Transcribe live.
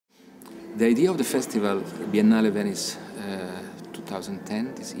The idea of the festival, Biennale Venice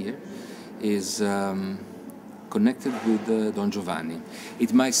 2010, this year, is connected with Don Giovanni.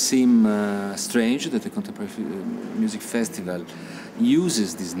 It might seem strange that the Contemporary Music Festival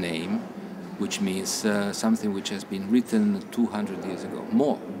uses this name, which means something which has been written 200 years ago,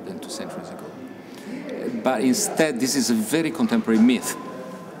 more than 2 centuries ago. But instead, this is a very contemporary myth.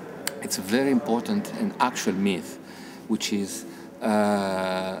 It's a very important and actual myth, which is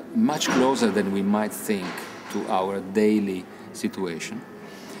much closer than we might think to our daily situation.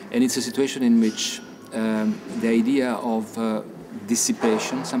 And it's a situation in which the idea of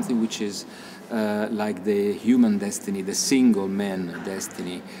dissipation, something which is like the human destiny, the single man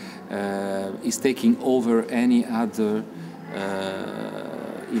destiny, is taking over any other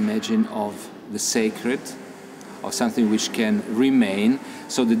imagine of the sacred, of something which can remain.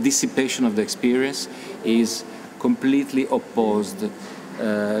 So the dissipation of the experience is completely opposed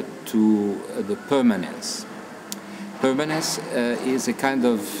to the permanence. Permanence is a kind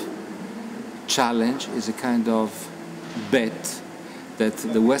of challenge, is a kind of bet that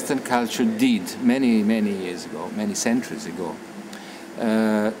the Western culture did many, many years ago, many centuries ago,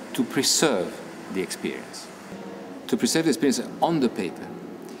 to preserve the experience. To preserve the experience on the paper.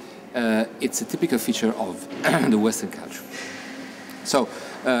 It's a typical feature of the Western culture. So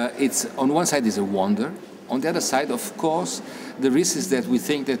it's, on one side is a wonder. On the other side, of course, the risk is that we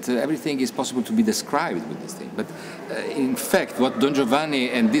think that everything is possible to be described with this thing. But in fact, what Don Giovanni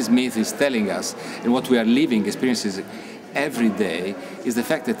and this myth is telling us, and what we are living, experiences every day, is the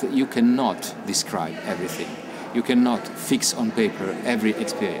fact that you cannot describe everything. You cannot fix on paper every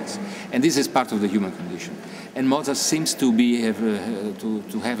experience. And this is part of the human condition. And Mozart seems to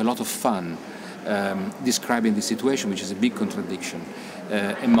have a lot of fun describing the situation, which is a big contradiction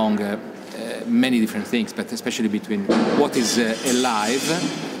among many different things, but especially between what is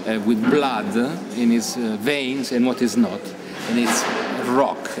alive with blood in his veins and what is not. And it's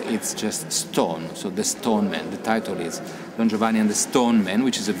rock, it's just stone. So the Stone Man, the title is Don Giovanni and the Stone Man,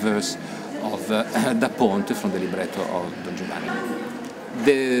 which is a verse of Da Ponte from the libretto of Don Giovanni.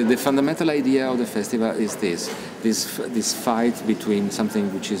 The fundamental idea of the festival is this fight between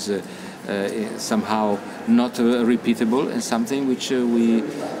something which is somehow not repeatable and something which we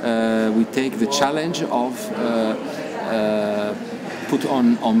take the challenge of put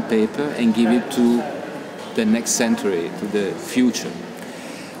on paper and give it to the next century, to the future.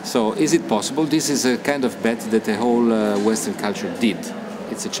 So is it possible? This is a kind of bet that the whole Western culture did.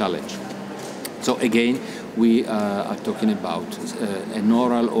 It's a challenge. So again, we are talking about an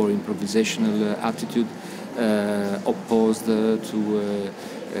oral or improvisational attitude opposed to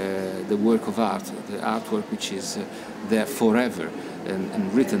the work of art, the artwork which is there forever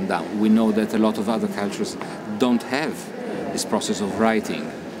and written down. We know that a lot of other cultures don't have this process of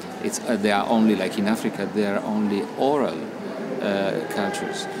writing. They are only, like in Africa, they are only oral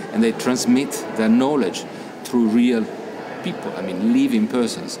cultures, and they transmit their knowledge through real people, I mean living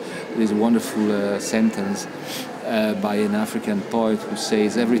persons. There is a wonderful sentence by an African poet who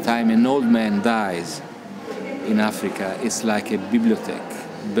says, every time an old man dies in Africa, it's like a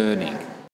bibliothèque burning.